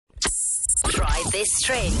Try this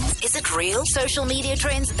trend. Is it real? Social media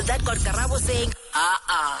trends that got Karabo saying,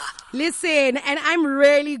 Listen, and I'm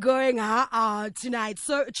really going tonight.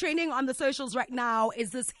 So trending on the socials right now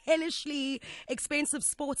is this hellishly expensive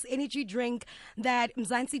sports energy drink that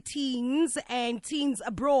Mzansi teens and teens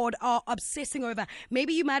abroad are obsessing over.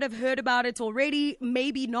 Maybe you might have heard about it already,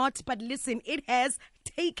 maybe not, but listen, it has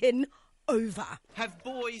taken over. Have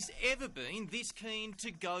boys ever been this keen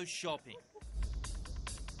to go shopping?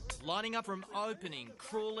 Lining up from opening,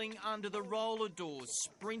 crawling under the roller doors,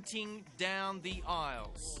 sprinting down the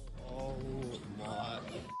aisles. Oh my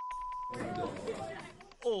God.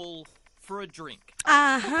 All for a drink.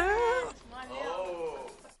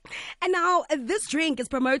 And now, this drink is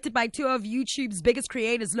promoted by two of YouTube's biggest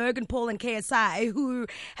creators, Logan Paul and KSI, who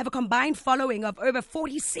have a combined following of over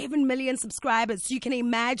 47 million subscribers, so you can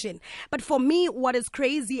imagine. But for me, what is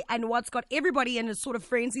crazy and what's got everybody in a sort of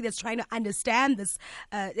frenzy that's trying to understand this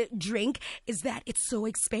drink is that it's so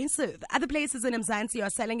expensive. Other places in Mzansi are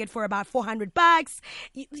selling it for about $400.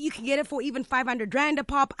 You can get it for even 500 Rand a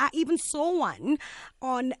pop. I even saw one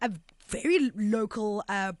on a very local,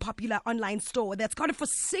 popular online store that's got it for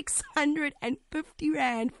 650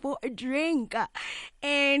 Rand for a drink.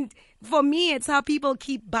 And for me, it's how people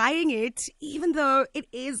keep buying it, even though it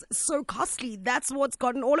is so costly. That's what's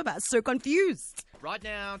gotten all of us so confused. Right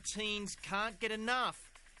now, teens can't get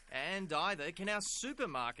enough. And either can our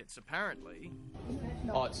supermarkets, apparently.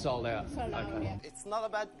 Oh, it's sold out. Okay. It's not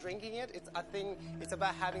about drinking it. I think it's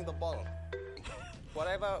about having the bottle.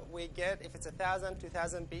 Whatever we get, if it's 1,000,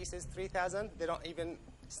 2,000 pieces, 3,000, they don't even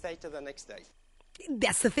stay till the next day.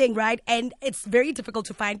 That's the thing, right? And it's very difficult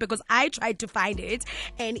to find because I tried to find it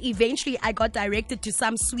and eventually I got directed to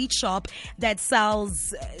some sweet shop that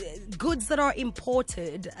sells goods that are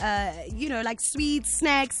imported, like sweets,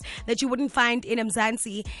 snacks that you wouldn't find in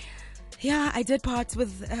Mzansi. Yeah, I did part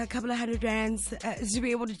with a couple of $100 to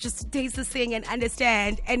be able to just taste this thing and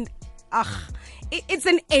understand. And it's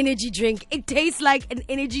an energy drink. It tastes like an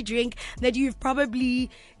energy drink that you've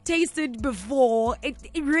probably tasted before. It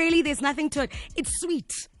really, there's nothing to it. It's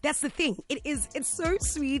sweet. That's the thing. It's so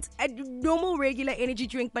sweet. A normal regular energy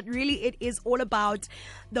drink, but really it is all about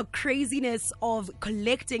the craziness of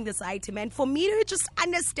collecting this item. And for me to just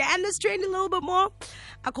understand this trend a little bit more,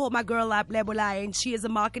 I called my girl up, Lebola, and she is a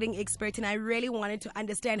marketing expert, and I really wanted to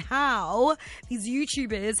understand how these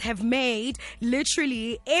YouTubers have made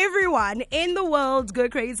literally everyone in the world go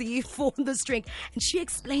crazy for this drink. And she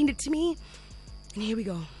explained it to me. And here we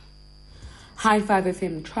go. Hi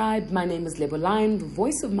 5FM Tribe, my name is Leboline, the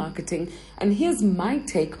voice of marketing, and here's my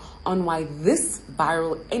take on why this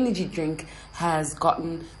viral energy drink has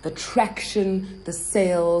gotten the traction, the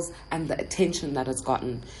sales, and the attention that it's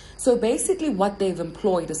gotten. So basically what they've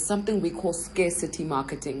employed is something we call scarcity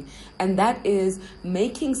marketing, and that is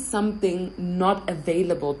making something not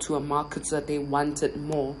available to a market so that they want it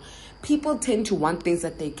more. People tend to want things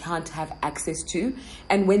that they can't have access to,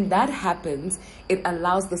 and when that happens, it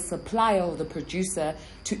allows the supplier or the producer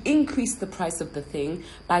to increase the price of the thing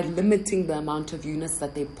by limiting the amount of units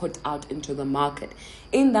that they put out into the market.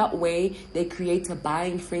 In that way, they create a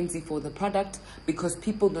buying frenzy for the product because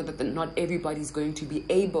people know that not everybody's going to be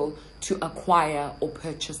able to acquire or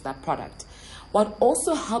purchase that product. What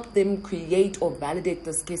also helped them create or validate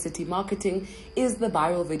the scarcity marketing is the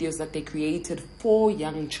viral videos that they created for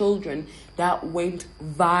young children that went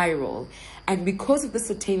viral. And because of this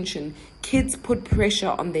attention, kids put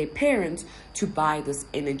pressure on their parents to buy this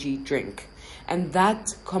energy drink. And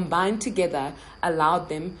that combined together allowed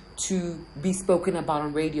them to be spoken about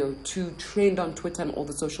on radio, to trend on Twitter and all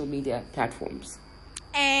the social media platforms.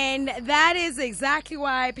 And that is exactly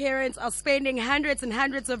why parents are spending hundreds and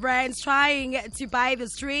hundreds of rands trying to buy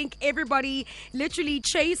this drink. Everybody literally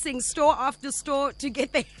chasing store after store to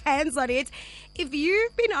get their hands on it. If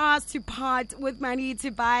you've been asked to part with money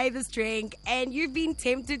to buy this drink and you've been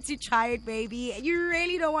tempted to try it, baby, and you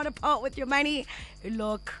really don't want to part with your money,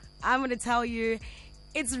 look, I'm going to tell you,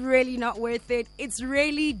 it's really not worth it. It's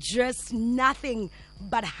really just nothing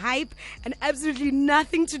but hype and absolutely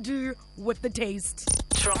nothing to do with the taste.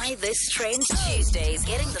 try this trend Tuesdays,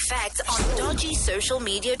 getting the facts on dodgy social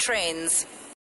media trends.